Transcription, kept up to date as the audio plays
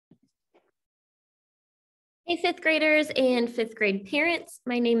Hey, fifth graders and fifth grade parents.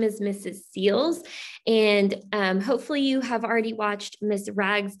 My name is Mrs. Seals, and hopefully you have already watched Miss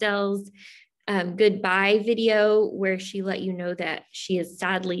Ragsdale's goodbye video where she let you know that she is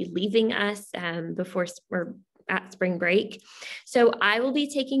sadly leaving us before or at spring break. So I will be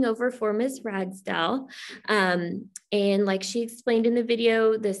taking over for Miss Ragsdale. And like she explained in the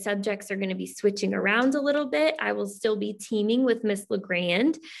video, the subjects are going to be switching around a little bit. I will still be teaming with Miss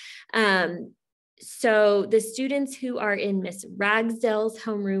LeGrand. So the students who are in Miss Ragsdale's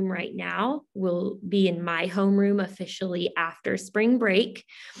homeroom right now will be in my homeroom officially after spring break.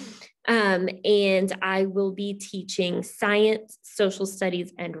 And I will be teaching science, social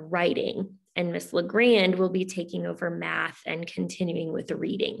studies, and writing. And Miss LeGrand will be taking over math and continuing with the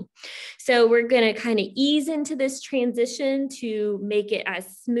reading. So we're going to kind of ease into this transition to make it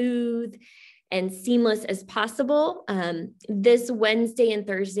as smooth and seamless as possible. This Wednesday and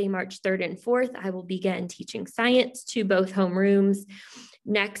Thursday, March 3rd and 4th, I will begin teaching science to both homerooms.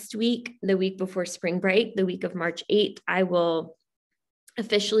 Next week, the week before spring break, the week of March 8th, I will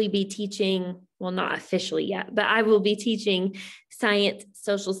officially be teaching, well, not officially yet, but I will be teaching science,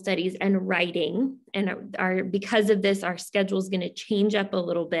 social studies, and writing. And because of this, our schedule is going to change up a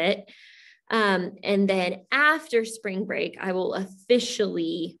little bit. And then after spring break, I will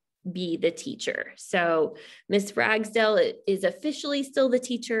officially be the teacher. So Miss Ragsdale is officially still the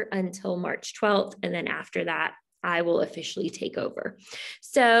teacher until March 12th. And then after that, I will officially take over.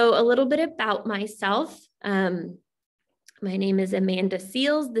 So a little bit about myself. My name is Amanda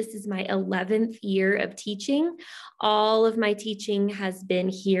Seals. This is my 11th year of teaching. All of my teaching has been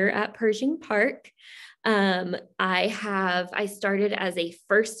here at Pershing Park. I started as a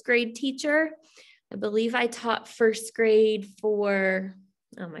first grade teacher. I believe I taught first grade for,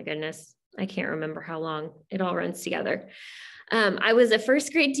 oh my goodness, I can't remember how long. It all runs together. I was a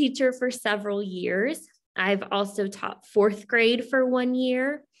first grade teacher for several years. I've also taught fourth grade for 1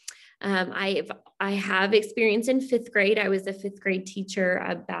 year. I have experience in fifth grade. I was a fifth grade teacher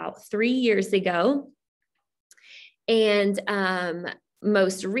about 3 years ago. And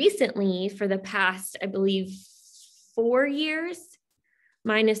most recently, for the past, I believe, 4 years,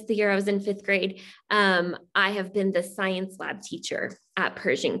 minus the year I was in fifth grade, I have been the science lab teacher at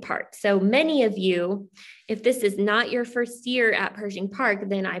Pershing Park. So many of you, if this is not your first year at Pershing Park,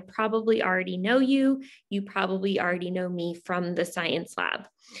 then I probably already know you. You probably already know me from the science lab.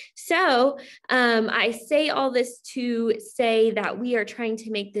 So I say all this to say that we are trying to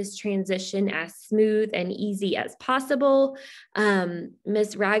make this transition as smooth and easy as possible.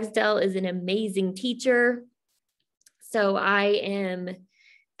 Miss Ragsdale is an amazing teacher. So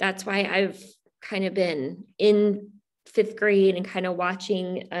that's why I've kind of been in fifth grade and kind of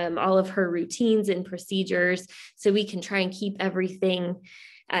watching all of her routines and procedures so we can try and keep everything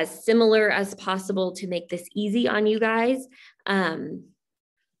as similar as possible to make this easy on you guys.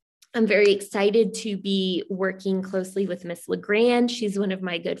 I'm very excited to be working closely with Miss LeGrand. She's one of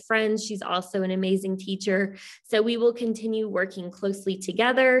my good friends. She's also an amazing teacher. So we will continue working closely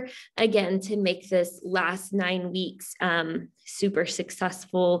together, again, to make this last 9 weeks super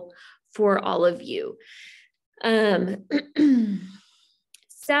successful for all of you.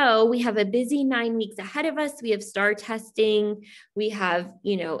 So we have a busy 9 weeks ahead of us. We have STAR testing. We have,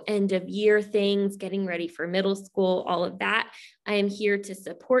 end of year things, getting ready for middle school, all of that. I am here to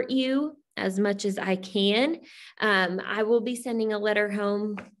support you as much as I can. I will be sending a letter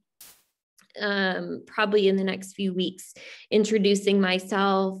home probably in the next few weeks, introducing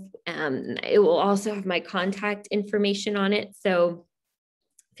myself. It will also have my contact information on it. So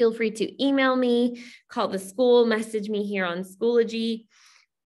feel free to email me, call the school, message me here on Schoology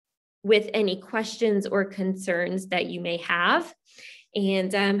with any questions or concerns that you may have.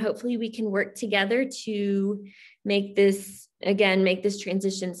 And hopefully we can work together to make this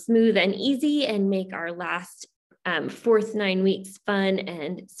transition smooth and easy and make our last fourth 9 weeks fun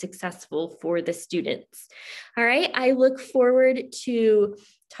and successful for the students. All right, I look forward to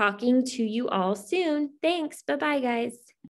talking to you all soon. Thanks. Bye-bye, guys.